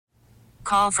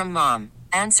Call from mom.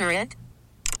 Answer it.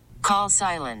 Call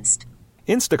silenced.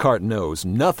 Instacart knows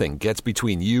nothing gets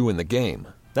between you and the game.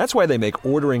 That's why they make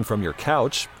ordering from your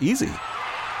couch easy.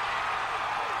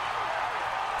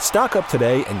 Stock up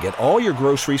today and get all your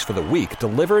groceries for the week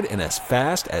delivered in as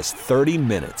fast as 30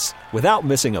 minutes without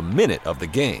missing a minute of the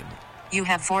game. You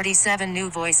have 47 new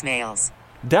voicemails.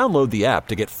 Download the app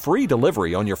to get free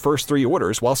delivery on your first 3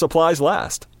 orders while supplies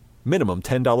last. Minimum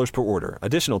 $10 per order.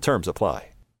 Additional terms apply.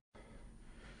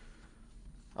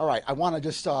 All right, I want to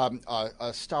just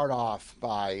start off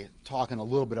by talking a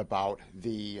little bit about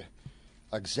the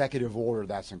executive order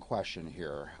that's in question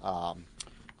here. On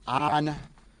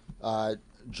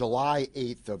July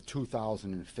 8th of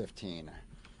 2015,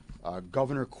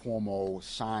 Governor Cuomo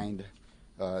signed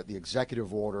the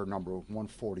executive order number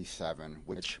 147,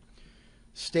 which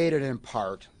stated in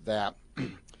part that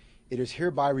it is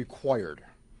hereby required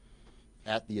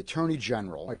at the Attorney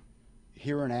General,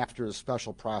 hereinafter the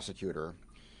Special Prosecutor,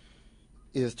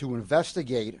 is to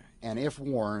investigate and, if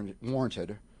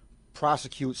warranted,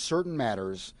 prosecute certain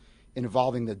matters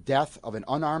involving the death of an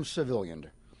unarmed civilian,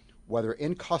 whether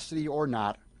in custody or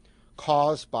not,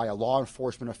 caused by a law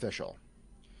enforcement official.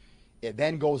 It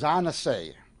then goes on to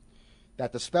say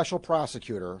that the Special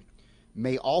Prosecutor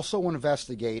may also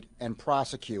investigate and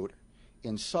prosecute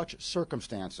in such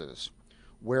circumstances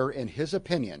where, in his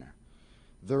opinion,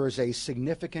 there is a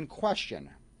significant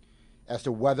question as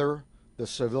to whether the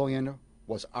civilian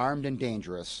was armed and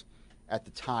dangerous at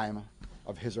the time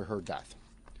of his or her death.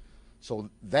 So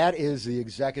that is the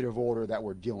executive order that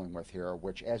we're dealing with here,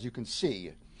 which, as you can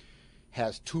see,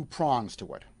 has 2 prongs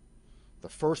to it. The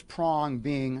first prong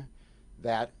being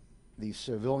that the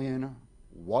civilian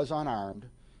was unarmed,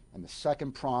 and the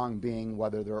second prong being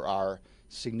whether there are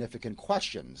significant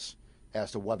questions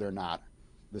as to whether or not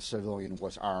the civilian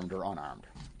was armed or unarmed.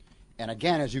 And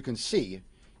again, as you can see,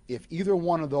 if either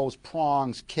one of those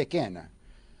prongs kick in,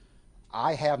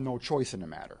 I have no choice in the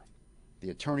matter.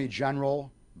 The Attorney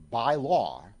General, by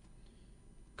law,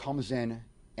 comes in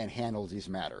and handles these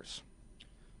matters.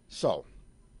 So,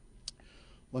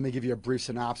 let me give you a brief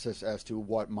synopsis as to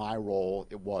what my role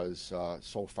it was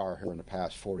so far here in the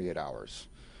past 48 hours.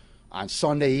 On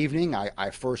Sunday evening,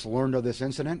 I first learned of this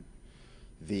incident.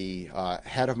 The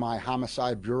head of my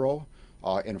homicide bureau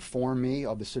informed me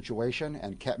of the situation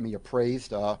and kept me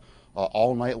appraised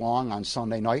all night long on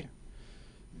Sunday night.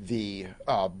 The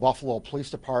Buffalo Police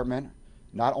Department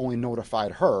not only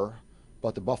notified her,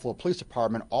 but the Buffalo Police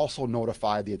Department also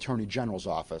notified the Attorney General's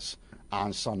office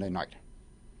on Sunday night.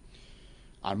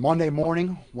 On Monday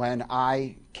morning, when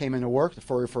I came into work, the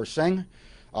very first thing,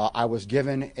 I was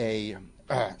given a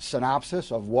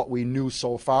synopsis of what we knew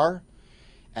so far,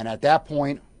 and at that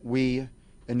point, we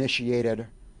initiated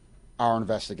our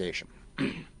investigation.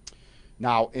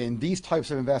 Now, in these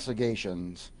types of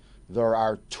investigations, there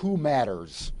are 2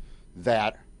 matters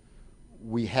that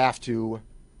we have to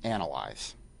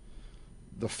analyze.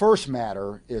 The first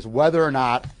matter is whether or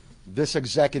not this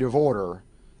executive order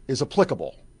is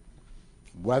applicable,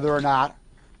 whether or not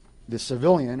the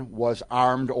civilian was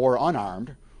armed or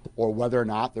unarmed, or whether or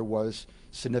not there was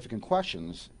significant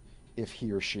questions if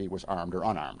he or she was armed or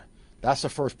unarmed. That's the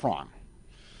first prong.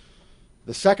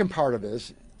 The second part of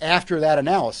this, after that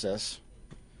analysis,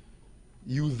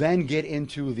 you then get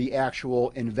into the actual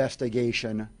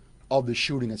investigation of the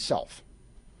shooting itself.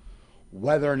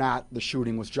 Whether or not the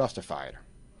shooting was justified.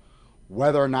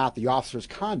 Whether or not the officer's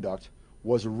conduct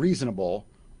was reasonable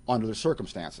under the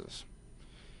circumstances.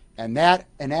 And that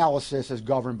analysis is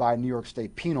governed by New York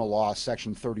State Penal Law,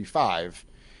 Section 35,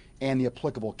 and the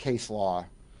applicable case law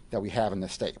that we have in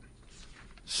this state.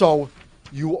 So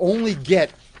you only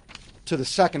get to the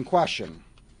second question,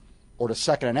 or the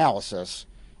second analysis,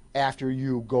 after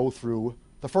you go through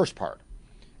the first part.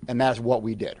 And that's what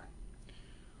we did.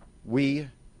 We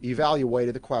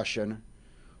evaluated the question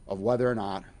of whether or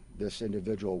not this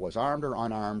individual was armed or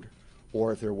unarmed,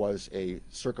 or if there was a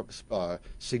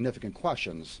significant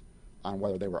questions on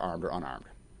whether they were armed or unarmed.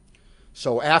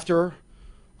 So after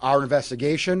our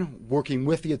investigation, working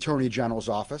with the Attorney General's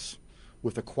office,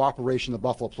 with the cooperation of the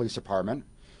Buffalo Police Department,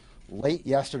 late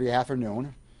yesterday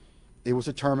afternoon, it was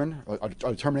determined, a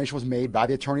determination was made by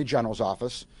the Attorney General's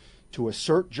office to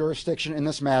assert jurisdiction in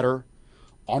this matter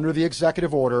under the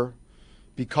executive order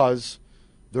because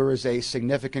there is a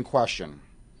significant question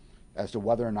as to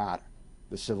whether or not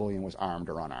the civilian was armed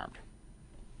or unarmed.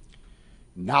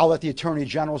 Now that the Attorney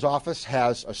General's office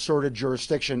has asserted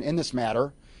jurisdiction in this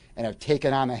matter and have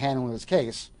taken on the handling of this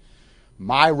case,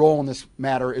 my role in this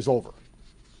matter is over.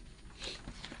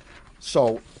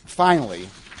 So finally,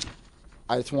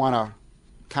 I just want to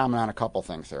comment on a couple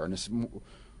things there. And this,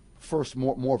 first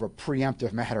more of a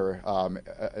preemptive matter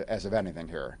as of anything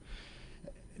here.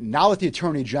 Now that the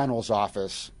Attorney General's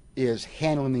office is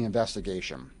handling the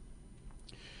investigation,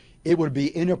 it would be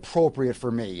inappropriate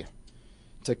for me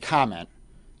to comment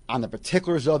on the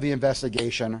particulars of the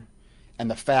investigation and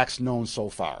the facts known so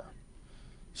far.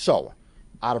 So,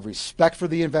 out of respect for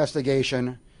the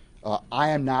investigation, I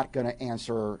am not going to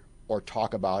answer or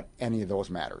talk about any of those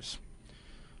matters.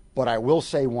 But I will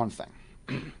say one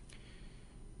thing.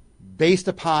 Based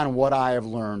upon what I have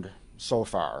learned so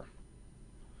far,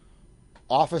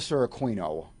 Officer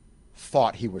Aquino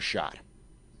thought he was shot.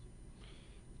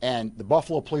 And the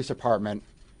Buffalo Police Department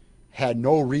had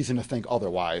no reason to think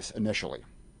otherwise initially.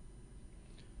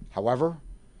 However,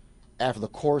 after the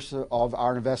course of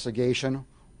our investigation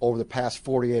over the past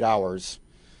 48 hours,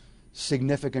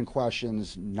 significant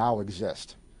questions now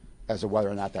exist as to whether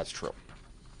or not that's true.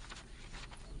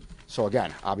 So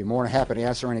again, I'll be more than happy to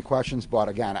answer any questions, but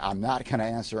again, I'm not going to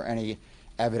answer any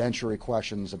evidentiary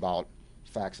questions about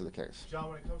facts of the case. John,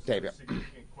 when it comes Dave, to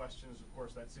significant questions, of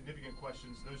course, that significant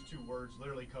questions, those two words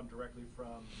literally come directly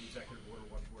from the Executive Order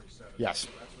 147. Yes. So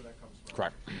that's where that comes from.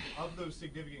 Correct. Of those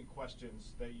significant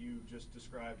questions that you just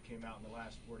described came out in the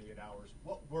last 48 hours,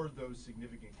 what were those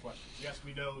significant questions? Yes,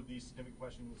 we know the significant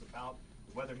question was about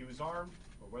whether he was armed,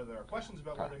 or whether there are questions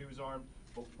about whether he was armed,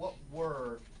 but what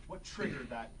triggered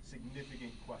that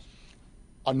significant question?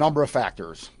 A number of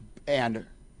factors, and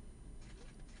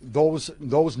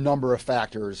those number of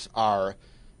factors are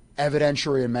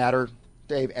evidentiary in matter,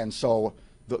 Dave, and so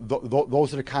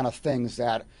those are the kind of things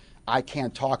that I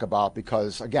can't talk about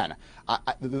because, again,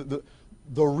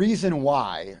 the reason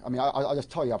why, I mean, I'll just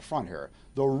tell you up front here,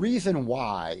 the reason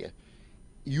why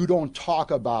you don't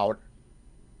talk about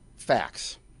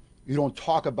facts, you don't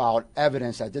talk about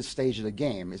evidence at this stage of the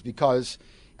game is because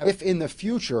if in the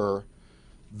future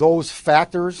those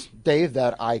factors, Dave,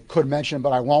 that I could mention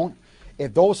but I won't,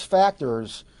 if those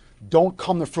factors don't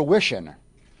come to fruition,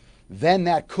 then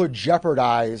that could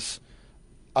jeopardize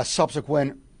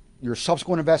your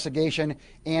subsequent investigation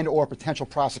and or potential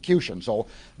prosecution. So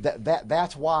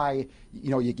that's why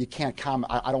you can't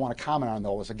comment. I don't want to comment on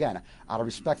those. Again, out of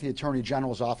respect to the Attorney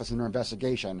General's office and their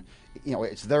investigation,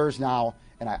 it's theirs now,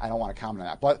 and I don't want to comment on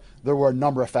that. But there were a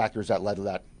number of factors that led to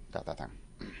that thing. Of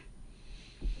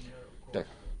course,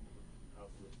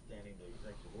 notwithstanding the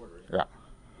executive order, Yeah.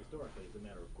 historically, as a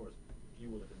matter of course, you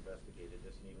would have investigated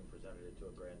this and even presented it to a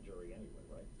grand jury anyway,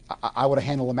 right? I would have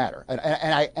handled the matter, and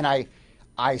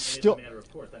I still. As a matter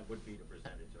of course, that would be to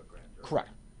present it to a grand jury.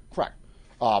 Correct.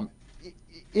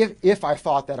 If I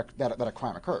thought that a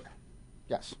crime occurred,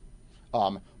 yes.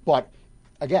 But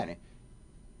again,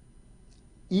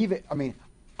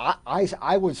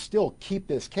 I would still keep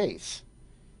this case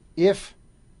if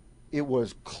it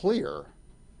was clear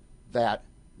that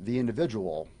the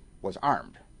individual was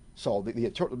armed. So so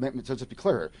just to be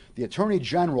clear, the Attorney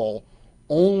General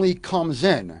only comes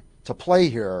in to play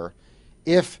here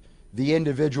if the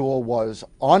individual was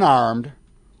unarmed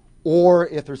or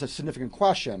if there's a significant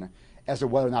question as to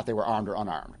whether or not they were armed or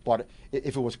unarmed. But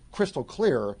if it was crystal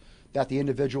clear that the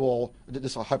individual,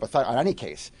 this is a hypothetical in any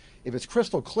case, if it's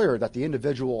crystal clear that the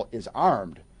individual is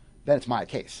armed, then it's my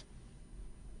case.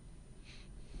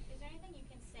 Is there anything you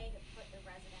can say to put the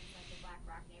residents of the Black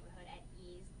Rock neighborhood at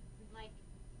ease? Like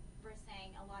we're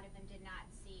saying, a lot of them did not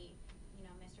see,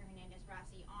 Mr.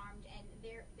 Hernandez-Rossi armed, and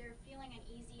they're feeling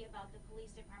uneasy about the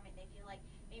police department. They feel like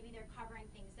maybe they're covering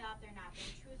things up. They're not being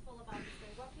truthful about this. So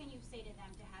what can you say to them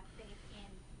to have faith in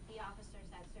the officers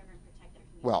that serve and protect their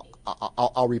community? Well,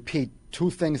 I'll repeat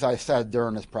two things I said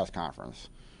during this press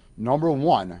conference. Number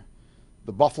one,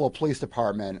 the Buffalo Police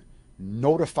Department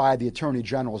notified the Attorney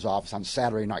General's office on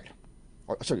Sunday night.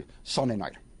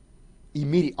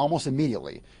 Almost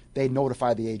immediately, they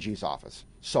notified the AG's office.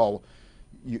 So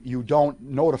you don't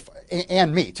notify,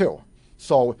 and me too.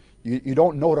 So you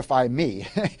don't notify me,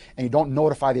 and you don't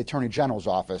notify the Attorney General's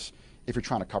office if you're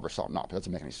trying to cover something up. It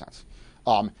doesn't make any sense.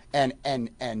 And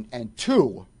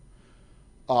two,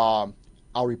 I'll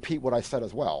repeat what I said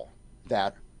as well,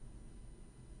 that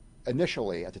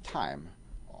initially at the time,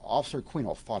 Officer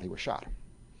Aquino thought he was shot.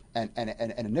 And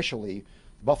initially,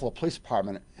 the Buffalo Police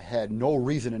Department had no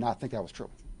reason to not think that was true.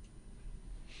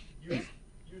 You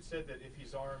said that if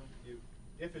he's armed,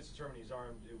 if it's determined he's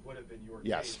armed, it would have been your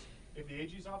Yes. case. If the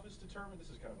AG's office determined, this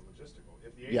is kind of logistical,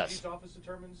 if the Yes. AG's office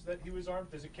determines that he was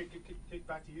armed, does it kick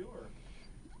back to you? Or?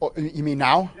 Oh, you mean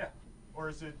now? Yeah.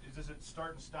 Or does it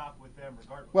start and stop with them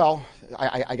regardless? Well,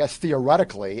 I guess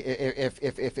theoretically,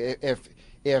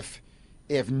 if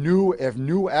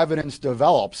new evidence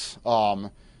develops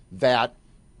that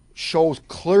shows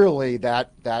clearly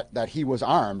that he was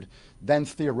armed, then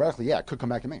theoretically, yeah, it could come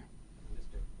back to me.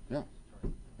 Yeah.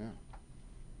 Yeah.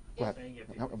 Go ahead. Saying if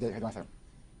No, you're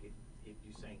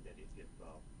saying that if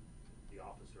the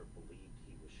officer believed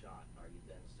he was shot, are you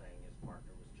then saying his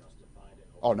partner was justified in?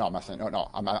 Oh no, I'm not saying no.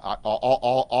 I'm not,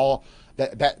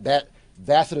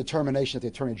 that's a determination that the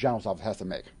Attorney General's office has to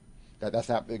make. That's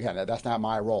not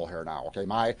my role here now. Okay,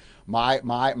 my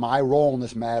role in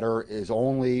this matter is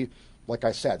only, like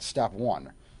I said, step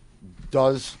one.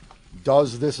 Does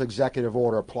this executive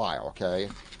order apply? Okay,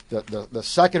 the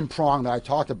second prong that I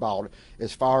talked about,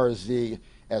 as far as the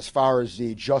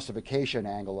justification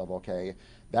angle of, okay,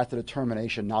 that's the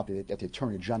determination now that the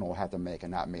Attorney General will have to make,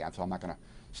 and not me. So I'm not going to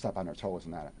step on their toes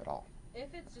in that at all.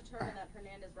 If it's determined that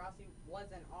Hernandez-Rossi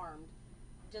wasn't armed,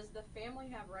 does the family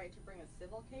have a right to bring a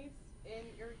civil case in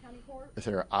Erie County Court?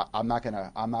 I'm not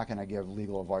gonna give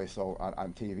legal advice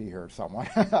on TV here to someone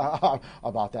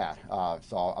about that.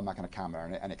 So I'm not gonna comment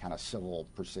on any kind of civil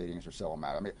proceedings or civil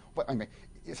matter.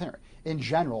 In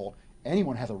general,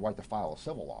 anyone has a right to file a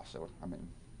civil lawsuit.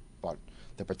 But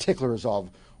the particulars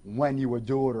of when you would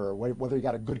do it or whether you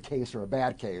got a good case or a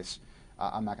bad case,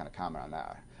 I'm not gonna comment on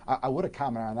that. I would have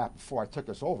commented on that before I took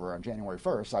this over on January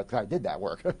 1st. I did that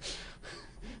work. This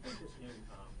new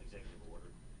executive order,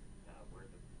 where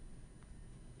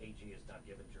the AG is not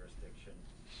given jurisdiction,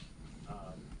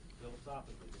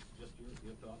 philosophically, this is just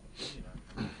your thought and opinion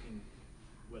on asking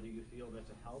whether you feel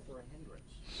that's a help or a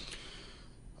hindrance.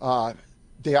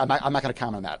 I'm not going to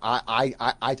comment on that.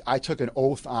 I took an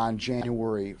oath on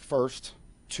January 1st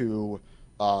to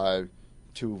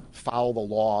follow the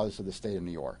laws of the state of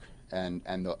New York, and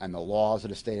the laws of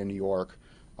the state of New York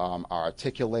are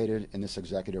articulated in this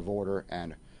executive order,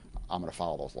 and I'm going to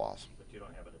follow those laws. But you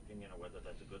don't have an opinion on whether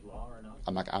that's a good law or not?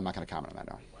 I'm not going to comment on that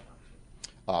now.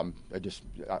 Why not?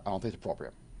 I don't think it's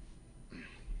appropriate. Can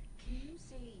you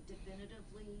say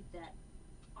definitively that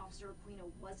Officer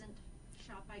Aquino wasn't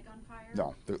shot by gunfire?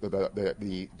 No,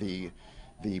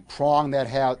 the prong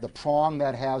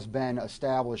that has been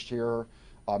established here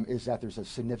is that there's a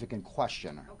significant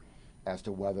question as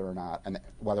to whether or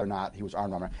not he was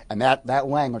armed, and that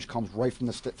language comes right from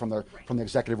the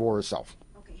executive order itself.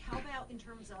 Okay, how about in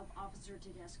terms of Officer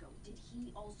Tedesco? Did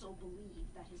he also believe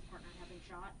that his partner had been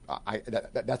shot?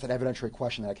 That's an evidentiary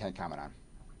question that I can't comment on.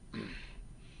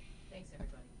 Thanks,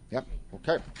 everybody. Yep.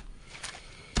 Okay.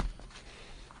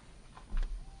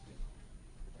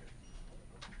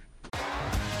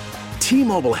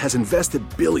 T-Mobile has invested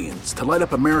billions to light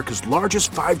up America's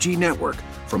largest 5G network,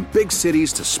 from big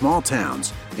cities to small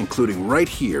towns, including right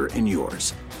here in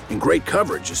yours. And great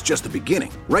coverage is just the beginning.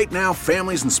 Right now,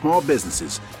 families and small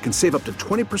businesses can save up to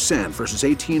 20% versus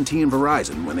AT&T and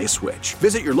Verizon when they switch.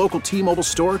 Visit your local T-Mobile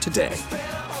store today.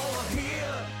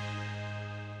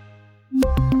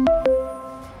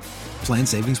 Plan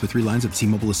savings with 3 lines of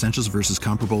T-Mobile Essentials versus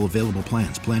comparable available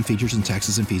plans. Plan features and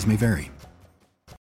taxes and fees may vary.